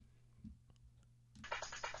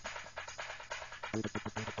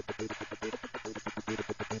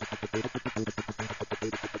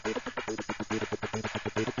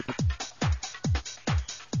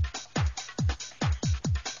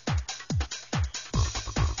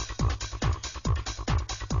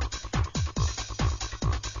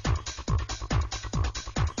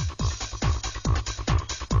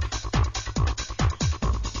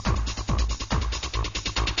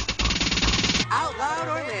Out Loud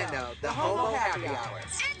Orlando, the Homo Happy Hour.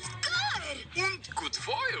 It's good! Und gut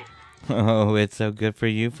for you. Oh, it's so good for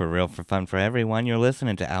you, for real, for fun, for everyone. You're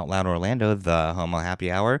listening to Out Loud Orlando, the Homo Happy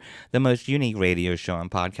Hour, the most unique radio show and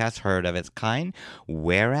podcast heard of its kind.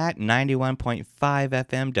 We're at 91.5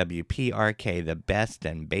 FM WPRK, the best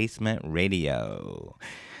in basement radio.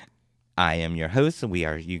 I am your host. I'm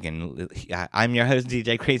your host,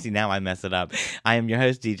 DJ Crazy. Now I mess it up. I am your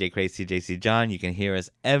host, DJ Crazy JC John. You can hear us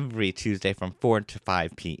every Tuesday from 4 to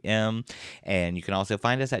 5 p.m. And you can also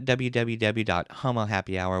find us at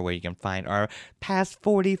www.homohappyhour, where you can find our past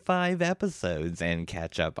 45 episodes and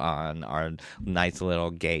catch up on our nice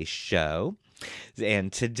little gay show.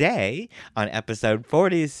 And today, on episode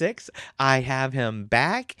 46, I have him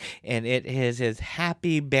back, and it is his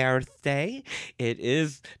happy birthday. It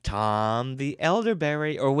is Tom the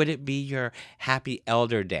Elderberry, or would it be your happy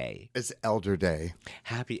Elder Day? It's Elder Day.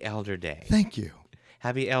 Happy Elder Day. Thank you.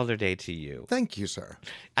 Happy Elder Day to you. Thank you, sir.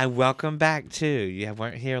 And welcome back, too. You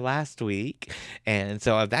weren't here last week, and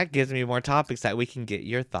so that gives me more topics that we can get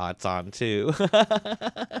your thoughts on, too.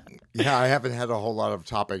 Yeah, I haven't had a whole lot of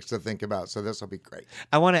topics to think about, so this will be great.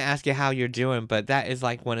 I want to ask you how you're doing, but that is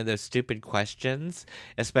like one of those stupid questions,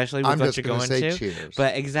 especially with I'm what just you're gonna going say to. cheers.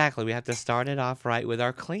 But exactly, we have to start it off right with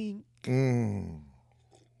our clink.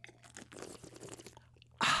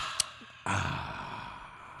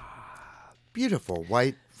 Beautiful,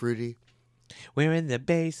 white, fruity. We're in the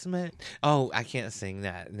basement. Oh, I can't sing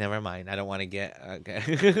that. Never mind. I don't want to get.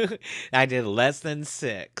 Okay. I did less than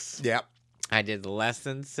 6. Yep. I did less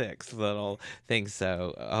than 6 little things.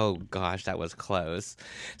 So, oh gosh, that was close.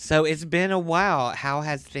 So it's been a while. How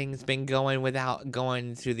has things been going without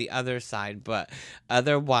going to the other side? But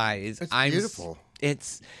otherwise, It's beautiful.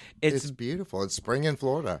 It's beautiful. It's spring in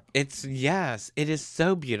Florida. Yes, it is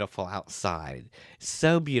so beautiful outside.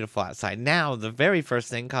 So beautiful outside. Now, the very first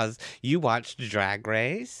thing, because you watched Drag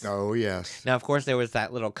Race. Oh, yes. Now, of course, there was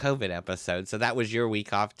that little COVID episode, so that was your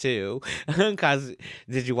week off, too. Because,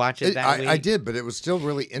 did you watch it that week? I did, but it was still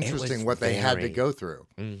really interesting what they had to go through.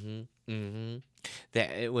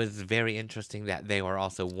 It was very interesting that they were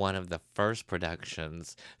also one of the first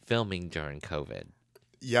productions filming during COVID.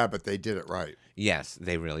 Yeah, but they did it right. Yes,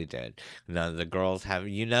 they really did. None of the girls have,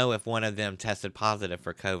 if one of them tested positive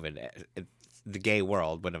for COVID, the gay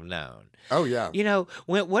world would have known. Oh, yeah.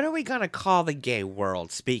 What are we going to call the gay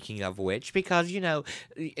world, speaking of which? Because,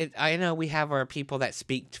 I know we have our people that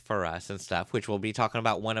speak for us and stuff, which we'll be talking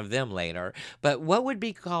about one of them later. But what would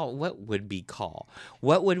we call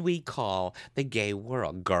the gay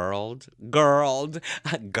world? Girled.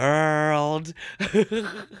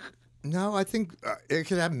 No, I think it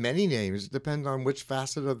could have many names. It depends on which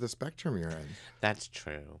facet of the spectrum you're in. That's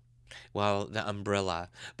true. Well, the umbrella,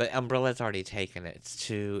 but umbrella's already taken it. It's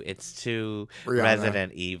too Rihanna.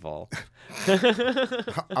 Resident Evil.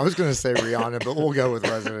 I was going to say Rihanna, but we'll go with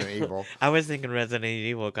Resident Evil. I was thinking Resident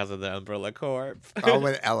Evil because of the Umbrella Corp. I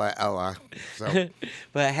went Ella. So.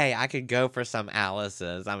 But hey, I could go for some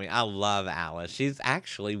Alice's. I mean, I love Alice. She's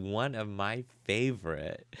actually one of my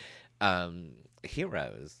favorite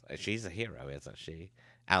heroes. She's a hero, isn't she?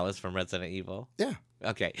 Alice from Resident Evil? Yeah.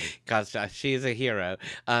 Okay, because she's a hero.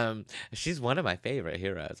 She's one of my favorite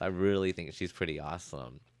heroes. I really think she's pretty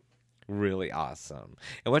awesome. Really awesome.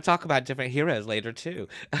 And we'll talk about different heroes later, too.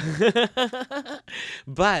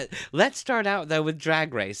 But let's start out, though, with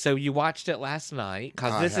Drag Race. So you watched it last night.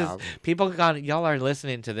 Because y'all are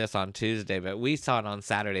listening to this on Tuesday, but we saw it on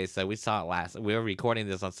Saturday, so we were recording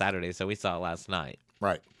this on Saturday, so we saw it last night.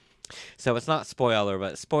 Right. So it's not spoiler,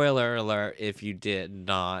 but spoiler alert if you did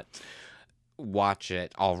not watch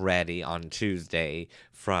it already on Tuesday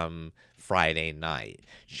from Friday night.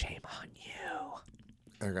 Shame on you.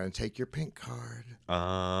 They're going to take your pink card.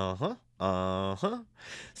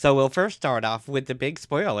 So we'll first start off with the big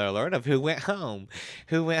spoiler alert of who went home.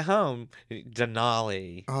 Who went home?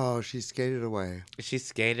 Denali. Oh, she skated away. She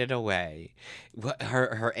skated away.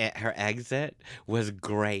 Her exit was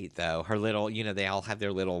great, though. Her little, they all have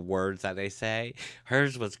their little words that they say.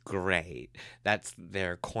 Hers was great. That's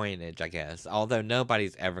their coinage, I guess. Although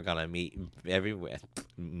nobody's ever gonna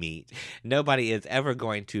Nobody is ever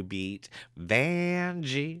going to beat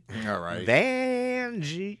Vanjie. All right. Vanjie.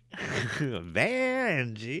 Vanjie.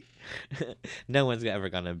 Vanjie. No one's ever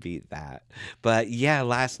going to beat that. But yeah,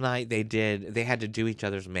 last night they had to do each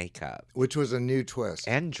other's makeup Which was a new twist.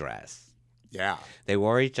 and dress. Yeah. They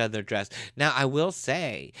wore each other dress. Now, I will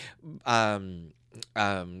say,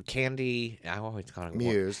 Candy, I always call her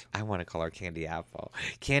Muse. I want to call her Candy Apple.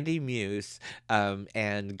 Candy Muse and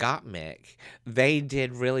Gottmik, they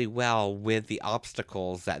did really well with the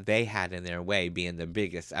obstacles that they had in their way being the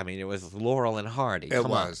biggest. I mean, it was Laurel and Hardy. It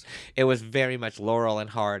was. It was very much Laurel and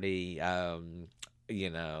Hardy,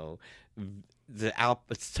 it's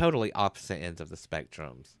totally opposite ends of the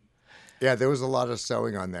spectrums. Yeah, there was a lot of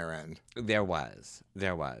sewing on their end. There was.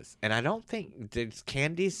 And I don't think, did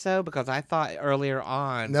Candy sew? Because I thought earlier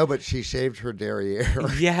on. No, but she shaved her derriere.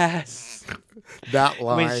 Yes. That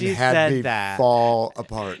line she had said me that. fall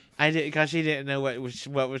apart. I did, because she didn't know what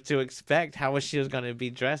was to expect. How she was going to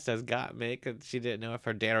be dressed as Gottmik, and she didn't know if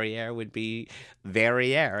her derriere would be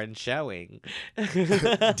derriere and showing.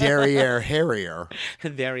 Derriere Harrier.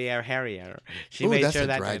 Derriere Harrier. She Ooh, made that's sure a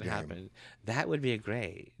that drag didn't name. happen. That would be a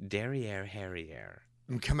great Derriere Harrier.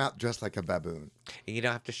 And come out dressed like a baboon. And you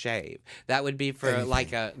don't have to shave. That would be for Anything.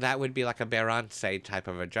 like a Beyonce type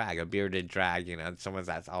of a drag, a bearded drag. Someone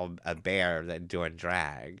that's all a bear that doing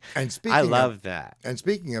drag. And speaking I love that. And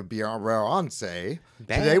speaking of Beyonce,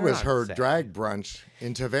 today was her Beyonce. drag brunch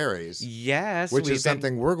in Tavares, Yes, which we've is been-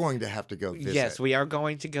 something we're going to have to go visit. Yes, we are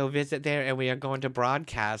going to go visit there, and we are going to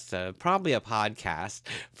broadcast probably a podcast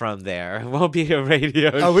from there. It won't be a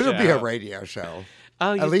radio show. Oh, it'll be a radio show.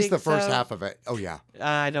 Oh, you At least think the first so? half of it. Oh, yeah.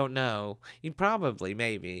 I don't know.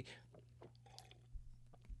 Maybe.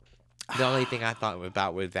 The only thing I thought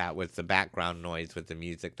about with that was the background noise with the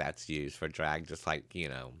music that's used for drag, just like,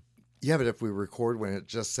 Yeah, but if we record when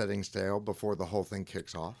it's just setting stale before the whole thing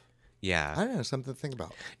kicks off, Yeah. I don't know, something to think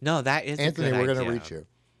about. No, that is Anthony, a good we're going to idea. reach you.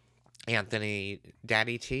 Anthony,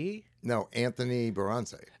 Daddy T? No, Anthony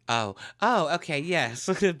Barance. Oh, okay, yes.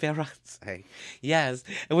 Beyonce. Yes.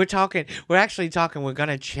 And we're actually talking, we're going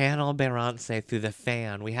to channel Beyonce through the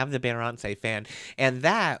fan. We have the Beyonce fan. And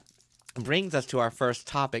that brings us to our first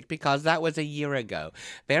topic because that was a year ago.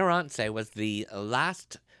 Beyonce was the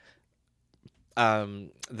last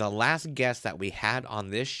guest that we had on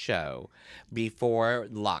this show before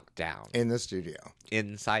lockdown. In the studio.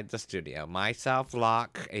 Inside the studio. Myself,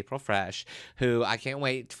 Locke, April Fresh, who I can't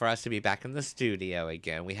wait for us to be back in the studio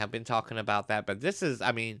again. We have been talking about that, but this is,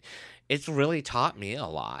 it's really taught me a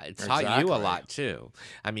lot. It's taught you a Exactly. lot too.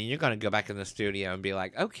 You're going to go back in the studio and be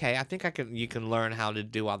like, okay, I think you can learn how to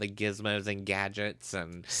do all the gizmos and gadgets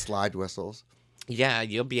and Slide whistles. yeah,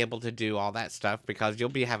 you'll be able to do all that stuff because you'll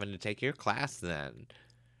be having to take your class then.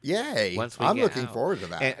 Yay. Once we I'm get looking out. forward to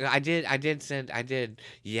that. And I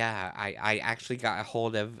actually got a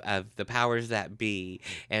hold of the powers that be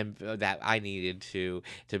and that I needed to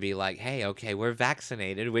be like, hey, okay, we're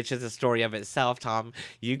vaccinated, which is a story of itself. Tom,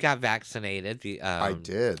 you got vaccinated. I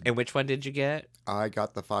did. And which one did you get? I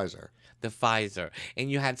got the Pfizer. The Pfizer. And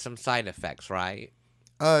you had some side effects, right?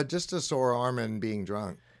 Just a sore arm and being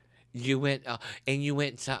drunk. You went to you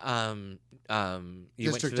went to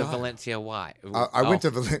District the High. Valencia Y. I went to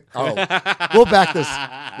Valencia. Oh, we'll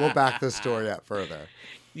back this story up further.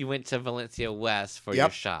 You went to Valencia West for Yep. your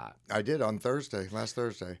shot. I did on last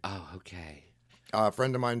Thursday. Oh, okay. A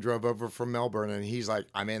friend of mine drove over from Melbourne, and he's like,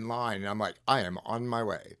 I'm in line. And I'm like, I am on my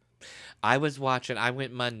way. I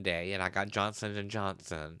went Monday and I got Johnson &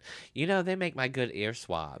 Johnson. They make my good ear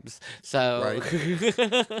swabs. So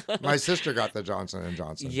My sister got the Johnson &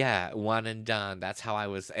 Johnson. yeah, one and done. That's how I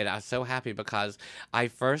was. And I was so happy because I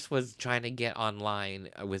first was trying to get online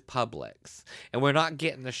with Publix. And we're not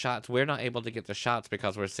getting the shots. We're not able to get the shots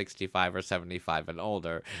because we're 65 or 75 and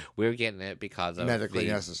older. We're getting it because of Medically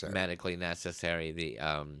necessary. Medically necessary. The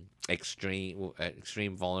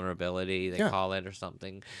extreme vulnerability, they Yeah. call it, or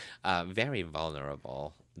something. Very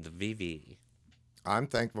vulnerable. The VV. I'm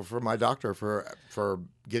thankful for my doctor for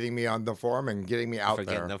getting me on the form and getting me out For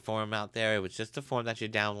there. getting the form out there. It was just a form that you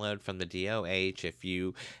download from the DOH if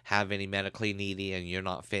you have any medically needy and you're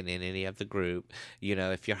not fitting in any of the group.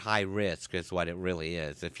 If you're high risk is what it really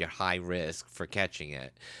is. If you're high risk for catching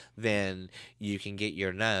it, then you can get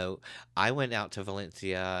your note. I went out to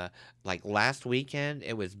Valencia like last weekend.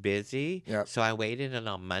 It was busy. Yep. So I waited, and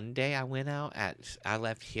on Monday I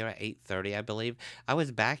left here at 8:30, I believe. I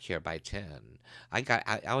was back here by 10.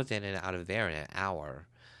 I was in and out of there in an hour.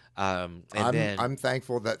 And then I'm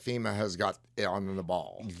thankful that FEMA has got it on the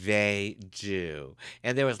ball. they do.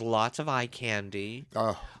 And there was lots of eye candy.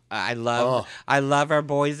 Oh, I love our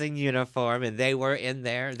boys in uniform, and they were in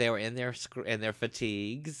there. They were in their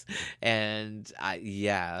fatigues, and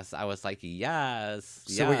I was like, yes.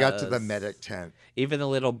 so we got to the yes. medic tent. Even the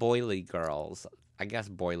little boily girls. I guess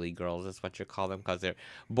boily girls is what you call them because they're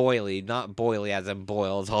boily, not boily as in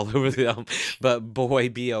boils all over them, but boy,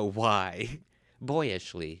 B-O-Y.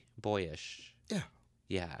 Boyish. Yeah.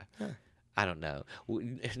 Yeah. Yeah. I don't know.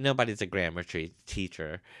 Nobody's a grammar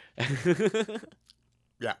teacher.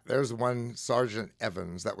 Yeah, there's one Sergeant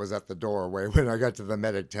Evans that was at the doorway when I got to the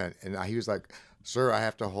medic tent, and he was like, "Sir, I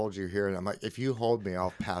have to hold you here." And I'm like, "If you hold me,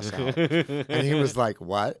 I'll pass out." And he was like,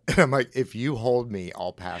 "What?" And I'm like, "If you hold me,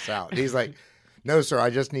 I'll pass out." And he's like, "No, sir,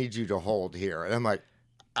 I just need you to hold here." And I'm like,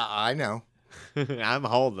 I know. I'm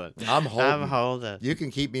holding. I'm holding. I'm holding. You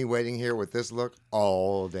can keep me waiting here with this look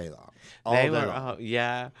all day long. All They day were, long.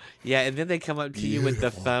 yeah, and then they come up to you with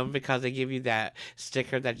the thumb because they give you that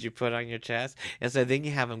sticker that you put on your chest, and so then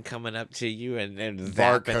you have them coming up to you and zapping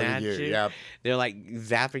Barcode at you. Yep. They're like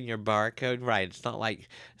zapping your barcode, right? It's not like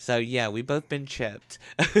so. Yeah, we both been chipped.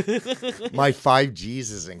 My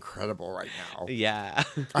 5Gs is incredible right now. Yeah.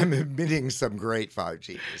 I'm emitting some great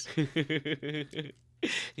 5Gs.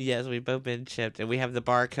 Yes, we've both been chipped, and we have the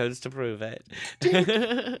barcodes to prove it.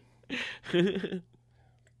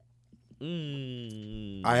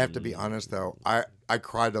 I have to be honest, though. I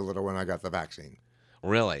cried a little when I got the vaccine.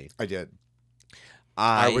 Really? I did.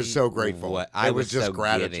 I was so grateful. It was just so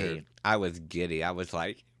gratitude. Giddy. I was giddy. I was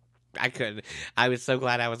like, I couldn't. I was so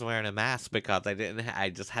glad I was wearing a mask because I didn't. I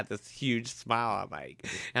just had this huge smile. I'm like,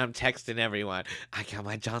 and I'm texting everyone. I got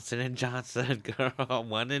my Johnson & Johnson, girl,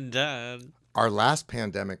 one and done. Our last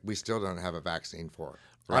pandemic, we still don't have a vaccine for.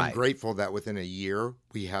 I'm Right. grateful that within a year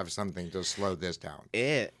we have something to slow this down.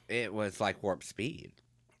 It was like warp speed.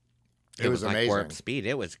 It was like amazing. warp speed.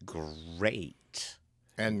 It was great.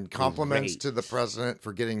 And compliments Great. to the president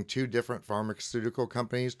for getting two different pharmaceutical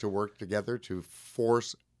companies to work together to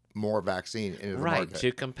force more vaccine into the Right, market.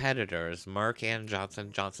 two competitors, Merck and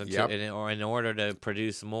Johnson & Johnson, Yep. in order to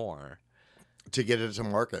produce more. To get it to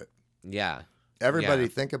market. Yeah. Everybody Yeah.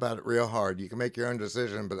 think about it real hard. You can make your own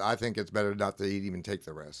decision, but I think it's better not to even take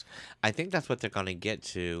the risk. I think that's what they're going to get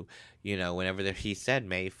to, whenever he said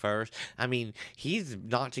May 1st. I mean, he's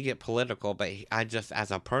not to get political, but I just, as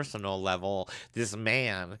a personal level, this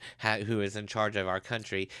man who is in charge of our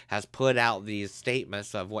country has put out these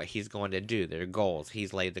statements of what he's going to do, their goals.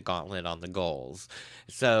 He's laid the gauntlet on the goals.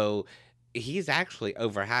 So he's actually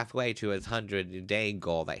over halfway to his 100-day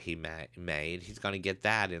goal that he made. He's going to get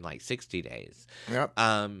that in like 60 days. Yep.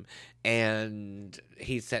 And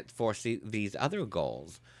he set forth these other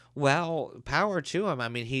goals. Well, power to him. I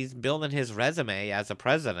mean, he's building his resume as a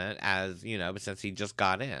president, since he just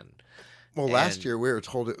got in. Well, last And- year we were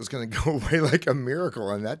told it was going to go away like a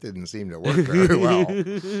miracle, and that didn't seem to work very well.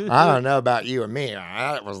 I don't know about you and me.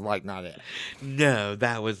 That was like not it. No,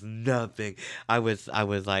 that was nothing. I was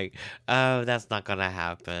like, oh, that's not gonna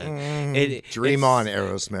happen. Dream on,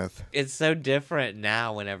 Aerosmith. It's so different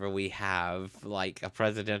now whenever we have like a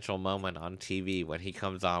presidential moment on TV when he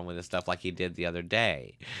comes on with the stuff like he did the other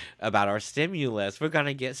day about our stimulus. We're going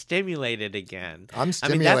to get stimulated again. I'm I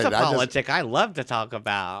mean, that's stimulated. a politic I love to talk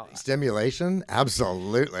about. Stimulation?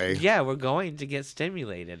 Absolutely. Yeah, we're going to get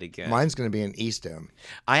stimulated again. Mine's going to be an E-stim.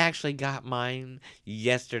 I actually got mine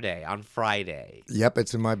yesterday on Friday. Yep,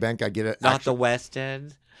 it's in my bank. I get it. Not the West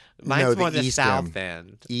End. Mine's No, the more the E-stim. South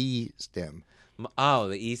End. E-stim. Oh,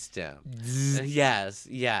 the E-stim. Yes,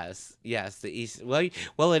 the East.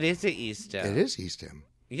 Well, it is the E-stim. It is E-stim.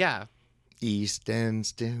 Yeah. E-stim,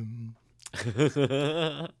 stim.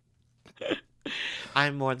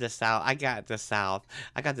 I'm more the South. I got the South.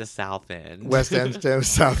 I got the South End. West End stim,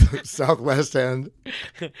 southwest end,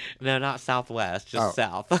 No, not Southwest, just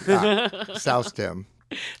South. south stim.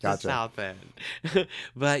 The Gotcha. South End.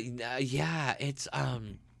 But yeah, it's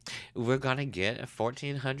we're gonna get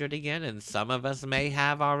 1,400 again, and some of us may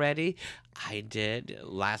have already. I did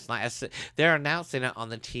last night. They're announcing it on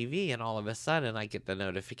the TV, and all of a sudden, I get the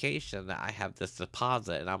notification that I have this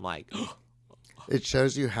deposit, and I'm like. It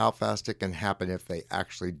shows you how fast it can happen if they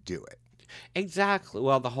actually do it. Exactly.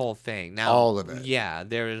 Well, the whole thing. Now, All of it. Yeah,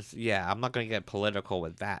 I'm not going to get political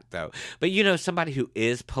with that, though. But, somebody who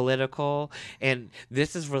is political, and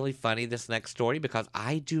this is really funny, this next story, because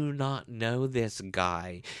I do not know this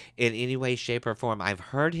guy in any way, shape, or form. I've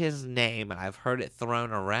heard his name, and I've heard it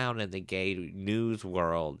thrown around in the gay news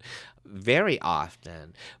world very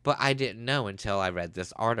often, but I didn't know until I read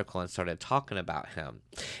this article and started talking about him.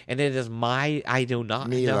 And it is I do not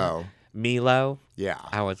know. Milo. Milo. Yeah.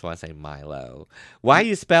 I always want to say Milo. Why are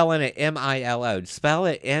you spelling it Milo? Spell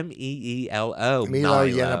it Meelo. Milo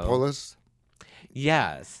Yiannopoulos.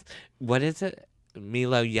 Yes. What is it?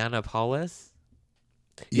 Milo Yiannopoulos?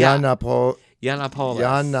 Yeah. Yiannopoulos.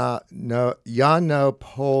 Yiannopoulos.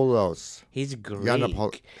 Yiannopoulos. He's Greek.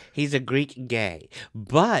 Yiannopoulos. He's a Greek gay.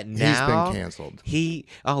 But now He's been canceled. He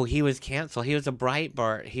was canceled. He was a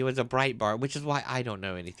Breitbart, which is why I don't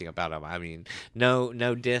know anything about him. I mean,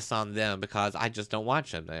 no diss on them because I just don't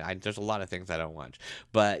watch them. There's a lot of things I don't watch.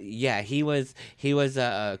 But yeah, he was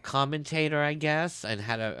a commentator, I guess, and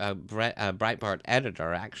had a Breitbart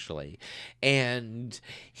editor actually. And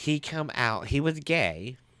he come out. He was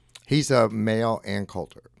gay. He's a male and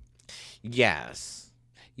culture. Yes.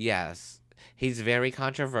 He's very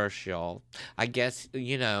controversial. I guess,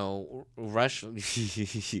 Rush.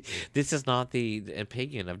 This is not the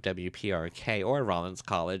opinion of WPRK or Rollins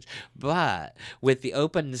College, but with the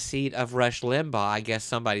open seat of Rush Limbaugh, I guess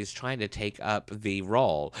somebody's trying to take up the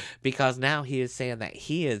role because now he is saying that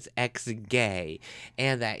he is ex-gay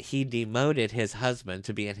and that he demoted his husband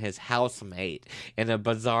to being his housemate in a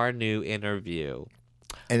bizarre new interview.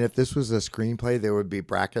 And if this was a screenplay, there would be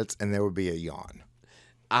brackets and there would be a yawn.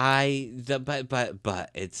 But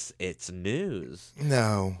it's news.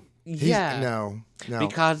 No. No.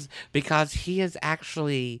 Because he is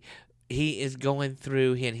going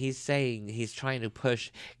through and he's saying he's trying to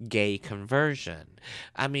push gay conversion.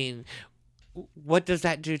 I mean, what does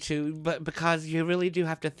that do to? But because you really do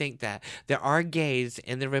have to think that there are gays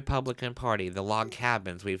in the Republican Party, the log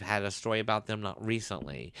cabins. We've had a story about them not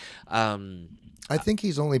recently. I think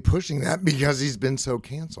he's only pushing that because he's been so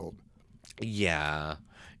canceled. Yeah.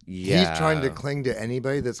 He's trying to cling to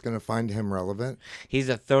anybody that's going to find him relevant. He's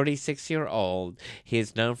a 36-year-old. He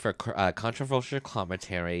is known for controversial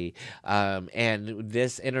commentary. And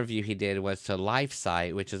this interview he did was to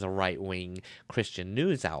LifeSite, which is a right-wing Christian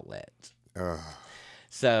news outlet.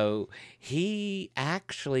 So he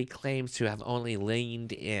actually claims to have only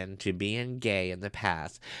leaned into being gay in the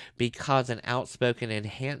past because an outspoken and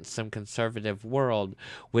handsome conservative world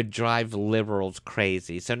would drive liberals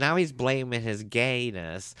crazy. So now he's blaming his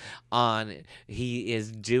gayness on he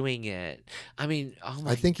is doing it. I mean, oh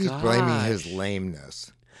my I think he's blaming his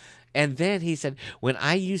lameness. And then he said, when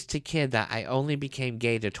I used to kid that I only became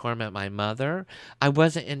gay to torment my mother, I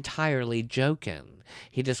wasn't entirely joking.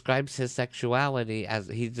 He describes his sexuality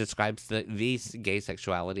the gay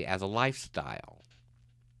sexuality as a lifestyle,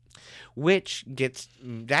 which gets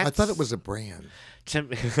I thought it was a brand.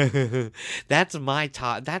 That's my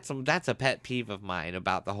top. That's a pet peeve of mine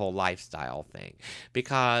about the whole lifestyle thing,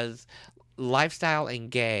 because lifestyle and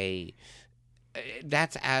gay.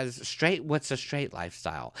 That's as straight. What's a straight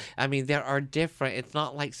lifestyle? I mean, there are different. It's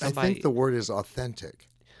not like somebody. I think the word is authentic.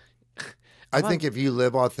 I think if you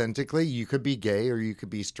live authentically, you could be gay or you could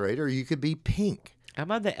be straight or you could be pink.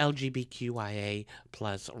 I'm on the LGBTQIA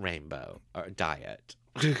plus rainbow diet.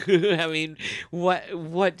 I mean,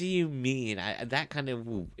 what do you mean? That kind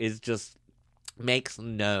of is just makes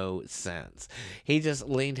no sense. He just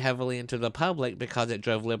leaned heavily into the public because it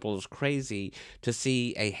drove liberals crazy to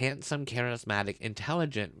see a handsome, charismatic,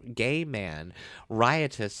 intelligent gay man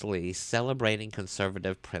riotously celebrating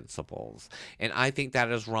conservative principles. And I think that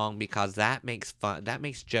is wrong because that makes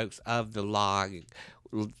jokes of the log.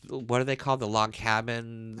 What are they called? The log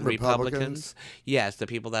cabin Republicans? Yes, the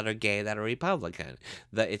people that are gay that are Republican.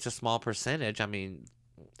 It's a small percentage. I mean,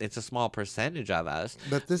 it's a small percentage of us.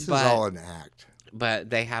 But this is all an act. But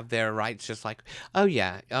they have their rights just like,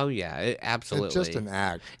 absolutely. It's just an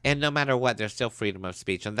act. And no matter what, there's still freedom of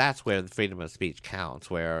speech. And that's where the freedom of speech counts,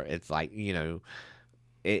 where it's like,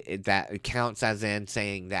 that counts as in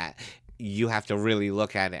saying that you have to really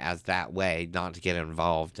look at it as that way, not to get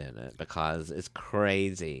involved in it, because it's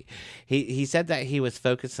crazy. He said that he was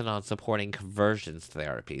focusing on supporting conversions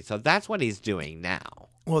therapy. So that's what he's doing now.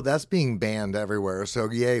 Well, that's being banned everywhere.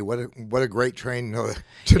 So, yay, what a great train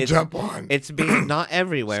to jump on. It's being not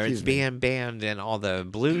everywhere. It's being banned in all the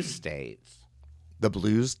blue states. The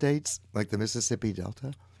blue states? Like the Mississippi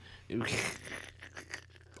Delta?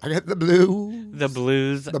 I got the blues. The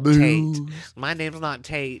blues. The blues. Tate. My name's not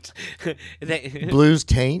Tate. Blues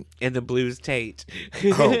taint? In the blues Tate.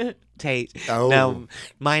 Oh. Tate. Oh. Now,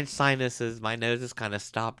 my nose is kind of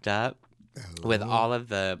stopped up. With all of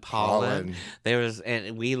the pollen.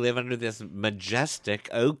 And we live under this majestic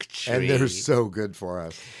oak tree. And they're so good for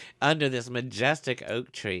us. Under this majestic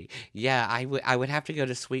oak tree. Yeah, I would have to go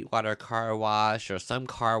to Sweetwater Car Wash or some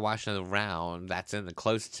car wash around that's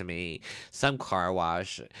close to me. Some car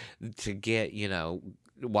wash to get,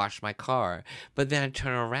 wash my car. But then I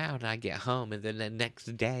turn around and I get home and then the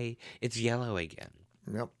next day it's yellow again.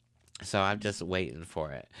 Yep. So I'm just waiting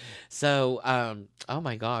for it. So, oh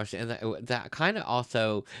my gosh, and that kind of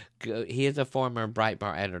also, he is a former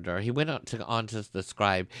Breitbart editor. He went on to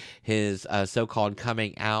describe his so-called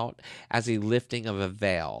coming out as a lifting of a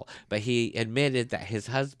veil, but he admitted that his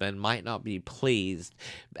husband might not be pleased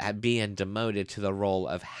at being demoted to the role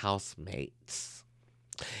of housemates.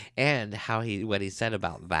 And what he said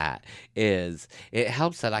about that is, it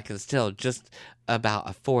helps that I can still just about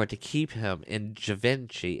afford to keep him in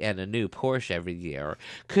Givenchy and a new Porsche every year.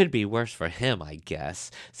 Could be worse for him, I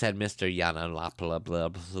guess, said Mr.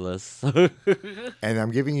 Yiannopoulos. And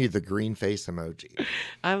I'm giving you the green face emoji.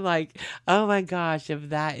 I'm like, oh my gosh, if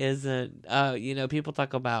that isn't, people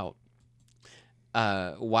talk about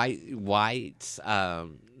white,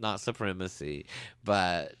 not supremacy,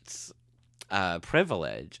 but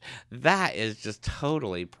privilege. That is just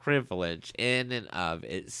totally privilege in and of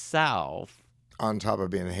itself. On top of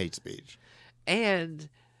being a hate speech. And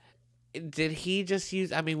did he just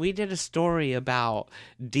use... I mean, we did a story about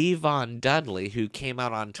Devon Dudley, who came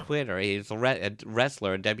out on Twitter. He's a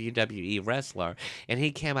wrestler, a WWE wrestler, and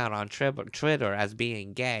he came out on Twitter as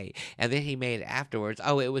being gay. And then he made afterwards,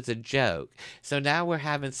 oh, it was a joke. So now we're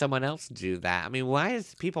having someone else do that. I mean, why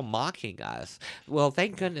is people mocking us? Well,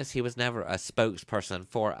 thank goodness he was never a spokesperson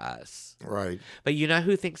for us. Right. But you know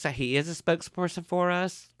who thinks that he is a spokesperson for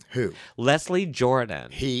us? Who? Leslie Jordan.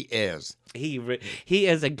 He is. He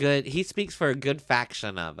is he speaks for a good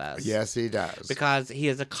faction of us. Yes, he does. Because he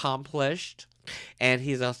is accomplished, and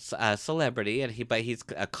he's a celebrity, but he's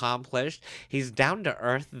accomplished. He's down to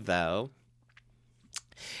earth, though.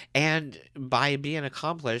 And by being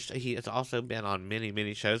accomplished, he has also been on many,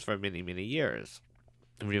 many shows for many, many years.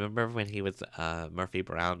 Remember when he was Murphy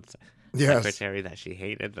Brown's secretary that she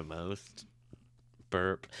hated the most?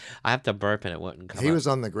 Burp. I have to burp and it wouldn't come He up. was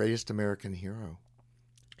on The Greatest American Hero.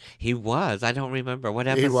 He was. I don't remember. What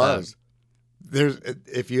episode? He was.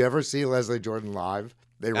 If you ever see Leslie Jordan live,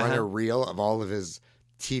 they run a reel of all of his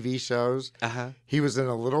TV shows. Uh-huh. He was in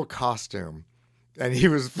a little costume, and he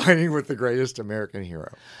was fighting with The Greatest American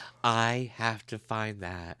Hero. I have to find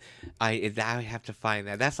that. I have to find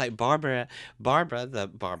that. That's like Barbara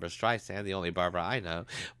Streisand, the only Barbara I know.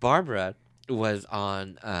 Barbara was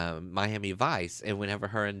on Miami Vice, and whenever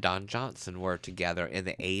her and Don Johnson were together in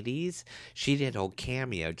the 80s, she did a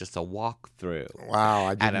cameo, just a walkthrough. Wow,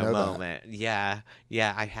 I didn't at a know moment. That.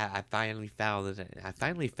 Yeah. I finally found it. I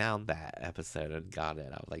finally found that episode and got it.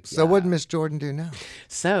 I was like, So what did Miss Jordan do now?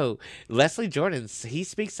 So Leslie Jordan, he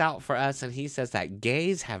speaks out for us, and he says that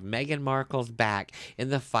gays have Meghan Markle's back in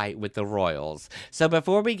the fight with the royals. So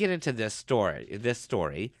before we get into this story,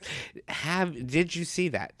 did you see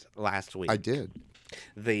that last week? I did.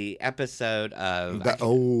 The episode of The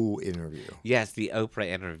interview. Yes, the Oprah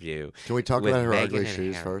interview. Can we talk with about her Meghan ugly and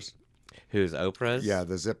shoes Harry. first? Who's Oprah's? Yeah,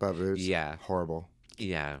 the zip-up boots. Yeah. Horrible.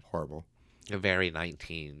 Yeah. Horrible. A very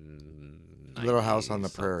 19... Little House on the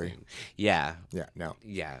Prairie. Yeah. Yeah, no.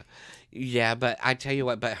 Yeah, but I tell you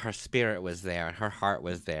what, but her spirit was there, and her heart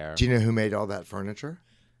was there. Do you know who made all that furniture?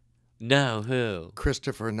 No, who?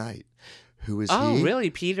 Christopher Knight. Who is Oh, he? really?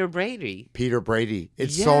 Peter Brady. Peter Brady.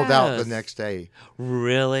 It sold out the Yes. next day.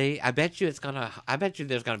 Really? I bet you there's gonna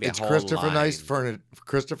be It's a whole Christopher line. Knight's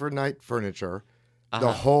Christopher Knight furniture.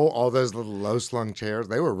 Uh-huh. All those little low slung chairs,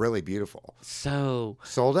 they were really beautiful. So,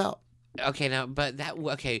 Sold out. okay, now, but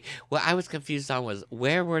what I was confused on was,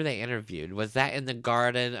 where were they interviewed? Was that in the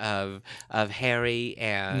garden of Harry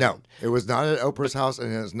and... No, it was not at Oprah's house,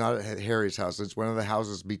 and it's not at Harry's house. It's one of the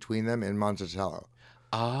houses between them in Monticello.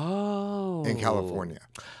 Oh. In California.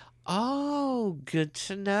 Oh, good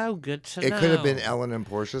to know. Good to know. It could have been Ellen and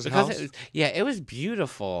Portia's house. It was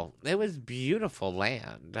beautiful. It was beautiful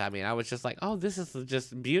land. I mean, I was just like, oh, this is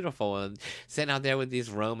just beautiful. And sitting out there with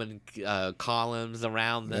these Roman columns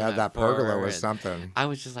around them. Yeah, that pergola was something. I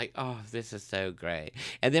was just like, oh, this is so great.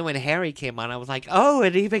 And then when Harry came on, I was like, oh,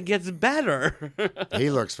 it even gets better.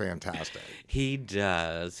 He looks fantastic. He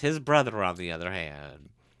does. His brother, on the other hand,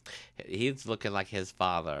 he's looking like his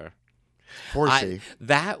father. Horsey.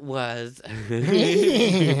 That was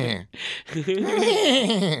Hello,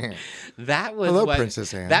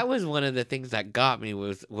 Princess Anne. That was one of the things that got me,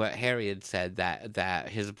 was what Harry had said, that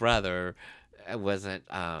his brother wasn't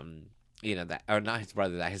not his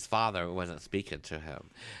brother, that his father wasn't speaking to him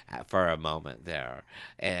for a moment there.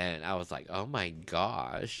 And I was like, oh my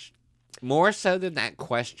gosh. More so than that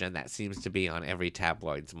question that seems to be on every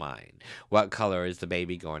tabloid's mind. What color is the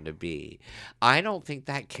baby going to be? I don't think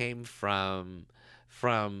that came from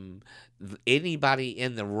anybody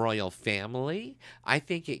in the royal family. I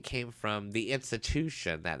think it came from the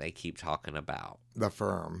institution that they keep talking about. The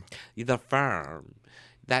firm. The firm.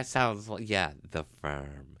 That sounds like, yeah, the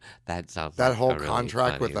firm. That sounds That like whole a really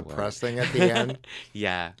contract with funny the word. press thing at the end,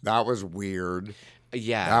 Yeah. that was weird.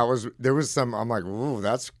 Yeah. There was some, I'm like, ooh,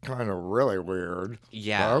 that's kind of really weird.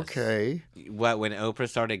 Yeah. Okay. What, when Oprah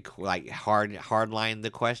started like hardline the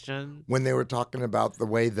question? When they were talking about the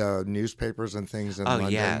way the newspapers and things in Oh,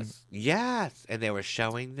 London. yes. Yes. And they were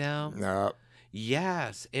showing them. No,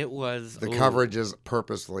 Yes. It was. the ooh. coverage is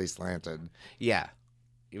purposely slanted. Yeah.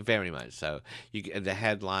 Very much so. The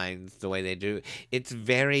headlines, the way they do, it's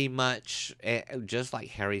very much just like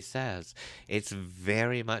Harry says. It's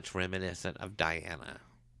very much reminiscent of Diana.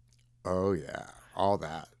 Oh yeah, all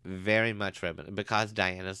that. Very much reminiscent because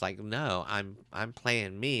Diana's like, no, I'm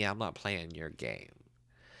playing me. I'm not playing your game.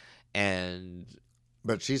 And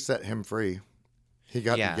But she set him free. He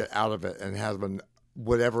got Yeah. to get out of it and has been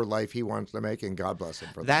whatever life he wants to make, and God bless him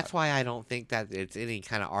for that's that. why I don't think that it's any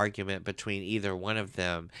kind of argument between either one of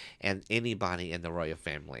them and anybody in the royal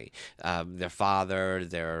family. Their father,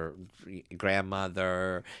 their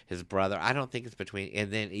grandmother, his brother. I don't think it's between.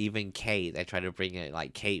 And then even Kate, they try to bring it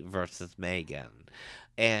like Kate versus Meghan.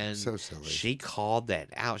 And So silly. she called that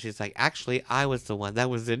out. She's like, actually, I was the one that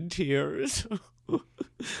was in tears.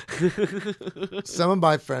 Some of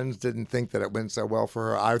my friends didn't think that it went so well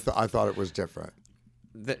for her. I thought it was different.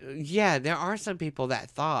 Yeah, there are some people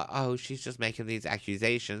that thought, oh, she's just making these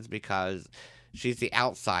accusations because she's the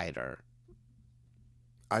outsider.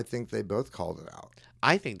 I think they both called it out.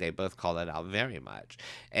 I think they both called it out very much.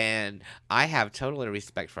 And I have totally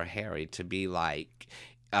respect for Harry to be like,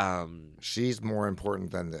 She's more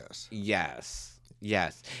important than this. yes,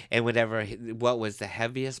 yes. And what was the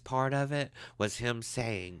heaviest part of it was him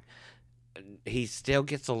saying, he still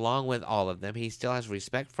gets along with all of them. He still has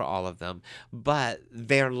respect for all of them, but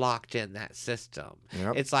they're locked in that system.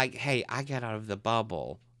 Yep. It's like, hey, I got out of the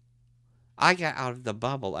bubble. I got out of the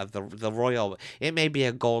bubble of the royal. It may be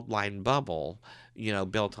a gold line bubble,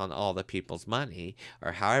 built on all the people's money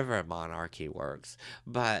or however a monarchy works.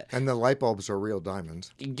 But And the light bulbs are real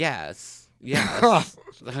diamonds. yes.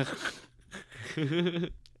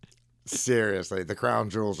 Seriously, the crown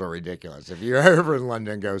jewels are ridiculous. If you're ever in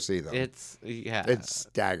London, go see them. It's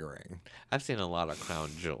staggering. I've seen a lot of crown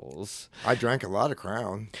jewels. I drank a lot of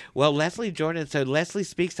Crown. Well, Leslie Jordan, so Leslie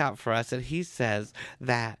speaks out for us, and he says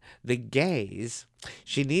that the gays,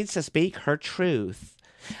 she needs to speak her truth.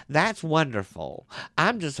 That's wonderful.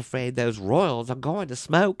 I'm just afraid those royals are going to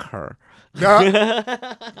smoke her.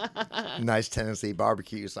 Nice Tennessee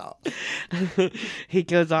barbecue sauce. He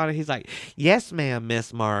goes on and he's like, yes, ma'am,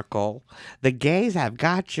 Miss Markle. The gays have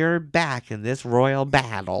got your back in this royal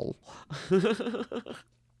battle.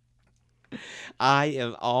 I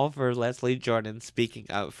am all for Leslie Jordan speaking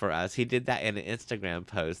up for us. He did that in an Instagram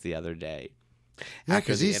post the other day. Yeah, after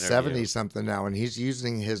because the he's interview. 70 something now, and he's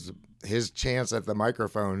using his chance at the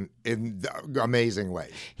microphone in amazing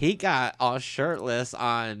ways. He got all shirtless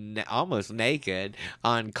on, almost naked,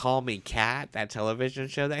 on Call Me Cat, that television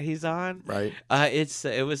show that he's on. Right. I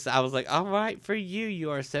was like, all right, for you, you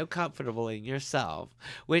are so comfortable in yourself,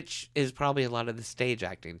 which is probably a lot of the stage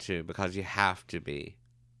acting too, because you have to be.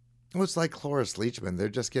 Well, it's like Cloris Leachman. They're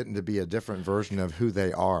just getting to be a different version of who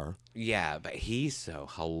they are. Yeah, but he's so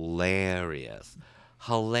hilarious.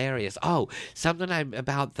 Hilarious. Oh, something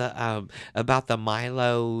about the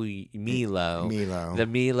Milo, the Milo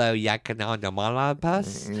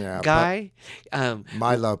Yiannopoulos Yeah, guy.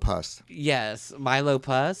 Milo Puss. Yes, Milo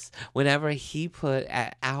Puss. Whenever he put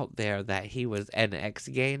out there that he was an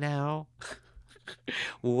ex-gay now,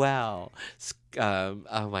 well,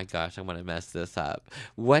 oh my gosh, I'm gonna mess this up.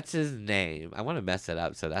 What's his name? I want to mess it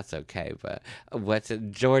up, so that's okay. But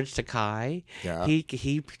George Takei? Yeah. He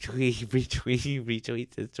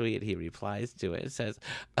retweets his tweet. He replies to it and says,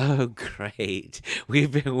 "Oh great,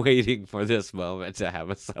 we've been waiting for this moment to have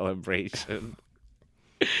a celebration."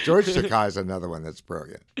 George Takei is another one that's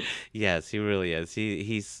brilliant. Yes, he really is.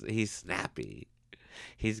 He's snappy.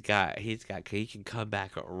 He can come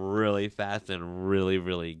back really fast and really,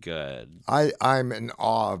 really good. I'm in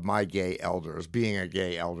awe of my gay elders, being a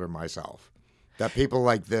gay elder myself. That people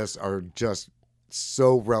like this are just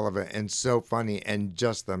so relevant and so funny and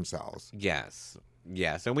just themselves. Yes.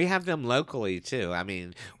 Yes. And we have them locally too. I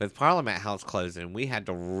mean, with Parliament House closing, we had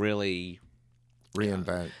to really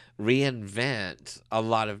reinvent a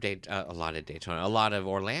lot of Daytona, a lot of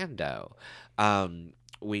Orlando.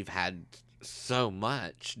 We've had so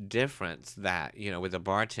much difference that, with the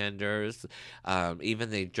bartenders, even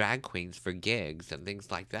the drag queens for gigs and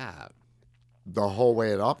things like that. The whole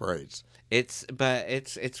way it operates. It's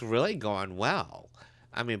really going well.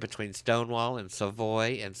 I mean, between Stonewall and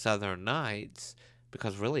Savoy and Southern Nights,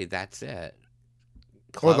 because really that's it.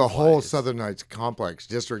 Or the whole club-wise. Southern Nights complex,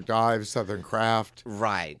 District Dive, Southern Craft.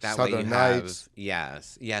 Right. That way you Southern have Nights.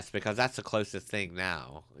 yes, because that's the closest thing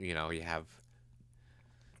now. You know, you have.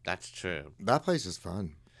 That's true. That place is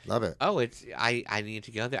fun. Love it. Oh, it's I need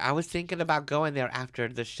to go there. I was thinking about going there after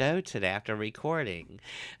the show today, after recording,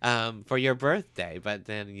 for your birthday. But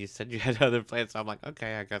then you said you had other plans, so I'm like,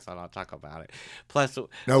 okay, I guess I'll not talk about it. Plus,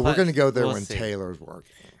 No, we're going to go there we'll when see. Taylor's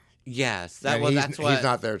working. Yes, And that's what. he's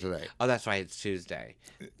not there today. Oh, that's right. It's Tuesday.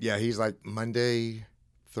 Yeah, he's like Monday,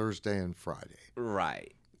 Thursday, and Friday.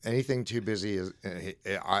 Right. Anything too busy is,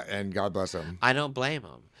 and God bless him. I don't blame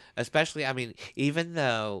him. Especially, I mean, even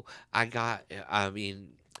though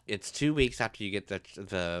it's 2 weeks after you get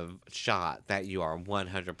the shot that you are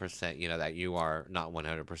 100%, you know, that you are not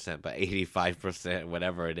 100%, but 85%,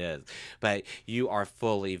 whatever it is, but you are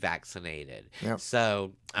fully vaccinated. Yep.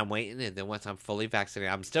 So I'm waiting, and then once I'm fully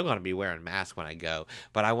vaccinated, I'm still going to be wearing a mask when I go,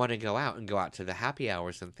 but I want to go out to the happy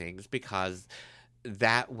hours and things because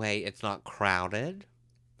that way it's not crowded.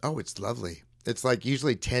 Oh, it's lovely. It's like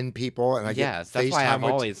usually 10 people, and I Yes, get that's why I've FaceTime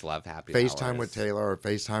with, always loved happy hours. FaceTime with Taylor or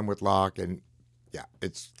FaceTime with Locke, and yeah.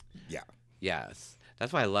 Yes.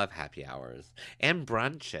 That's why I love happy hours. And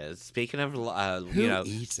brunches. Speaking of, Who you know,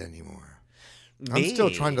 eats anymore? me, I'm still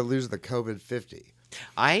trying to lose the COVID 50.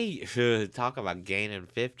 I talk about gaining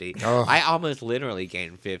 50. Oh. I almost literally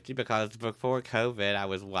gained 50 because before COVID, I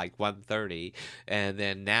was like 130. And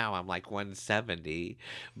then now I'm like 170.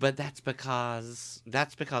 But that's because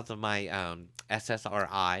of my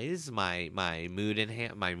SSRIs, my mood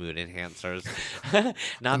enhancers.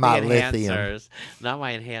 Not My the lithium. enhancers. Not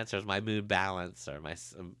my enhancers, my mood balancer,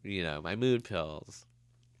 my mood pills.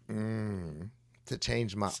 To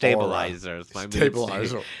change my Stabilizers. My mood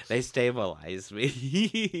Stabilizer. they stabilize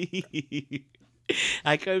me.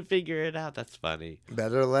 I couldn't figure it out. That's funny.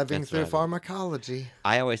 Better living That's through right. pharmacology.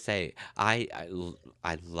 I always say I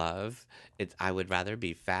love it. I would rather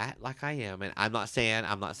be fat like I am, and I'm not saying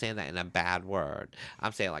that in a bad word.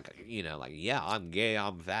 I'm saying like yeah, I'm gay,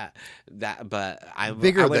 I'm fat. But I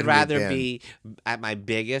Bigger would than rather we've been. be at my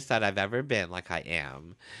biggest that I've ever been, like I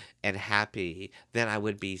am, and happy than I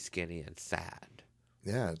would be skinny and sad.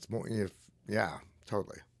 Yeah, it's more. Yeah,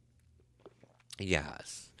 totally.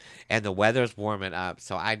 Yes. And the weather's warming up,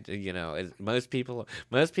 so most people,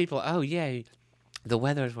 oh yay, the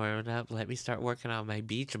weather's warming up. Let me start working on my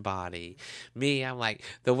beach body. Me, I'm like,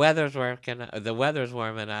 the weather's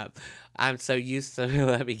warming up. I'm so used to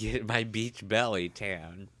let me get my beach belly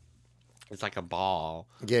tan. It's like a ball.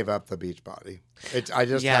 Gave up the beach body. I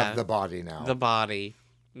just Yeah. have the body now. The body,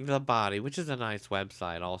 which is a nice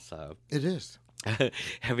website also. It is.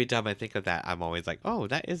 Every time I think of that, I'm always like, oh,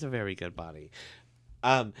 that is a very good body.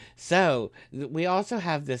 So we also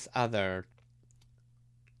have this other.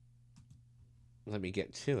 Let me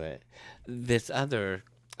get to it. This other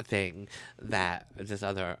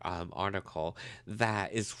article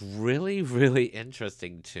that is really, really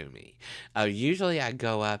interesting to me. Usually I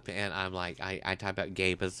go up and I'm like, I type out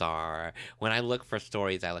Gay Bazaar. When I look for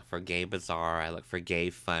stories, I look for Gay Bazaar, I look for Gay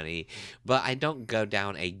Funny, but I don't go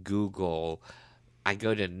down a Google. I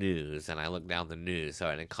go to news and I look down the news, so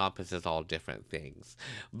it encompasses all different things.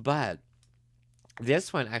 But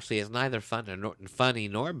this one actually is neither funny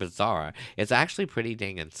nor bizarre. It's actually pretty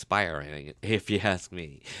dang inspiring, if you ask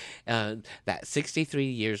me. That 63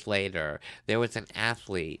 years later, there was an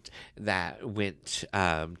athlete that went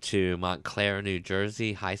to Montclair, New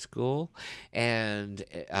Jersey High School, and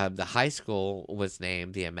the high school was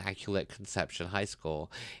named the Immaculate Conception High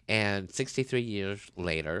School. And 63 years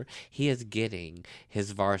later, he is getting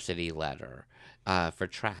his varsity letter for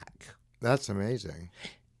track. That's amazing.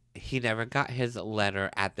 He never got his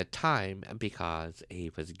letter at the time because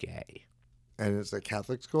he was gay. And it's a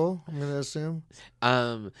Catholic school, I'm going to assume?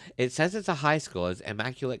 It says it's a high school. It's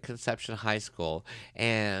Immaculate Conception High School,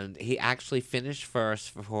 and he actually finished first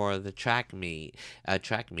for the track meet in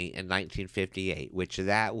 1958, which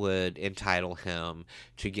that would entitle him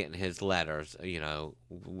to getting his letters.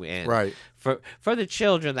 And Right. For the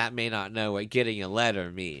children that may not know what getting a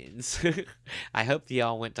letter means, I hope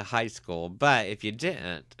y'all went to high school. But if you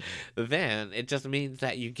didn't, then it just means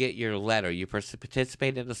that you get your letter. You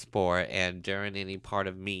participate in a sport, and during any part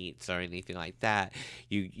of meets or anything like that,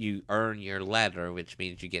 you earn your letter, which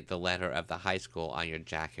means you get the letter of the high school on your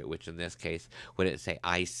jacket, which in this case, would it say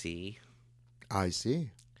IC? I see.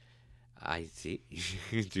 I see.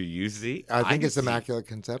 Do you see? I think it's see. Immaculate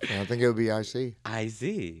Conception. I think it would be IC. I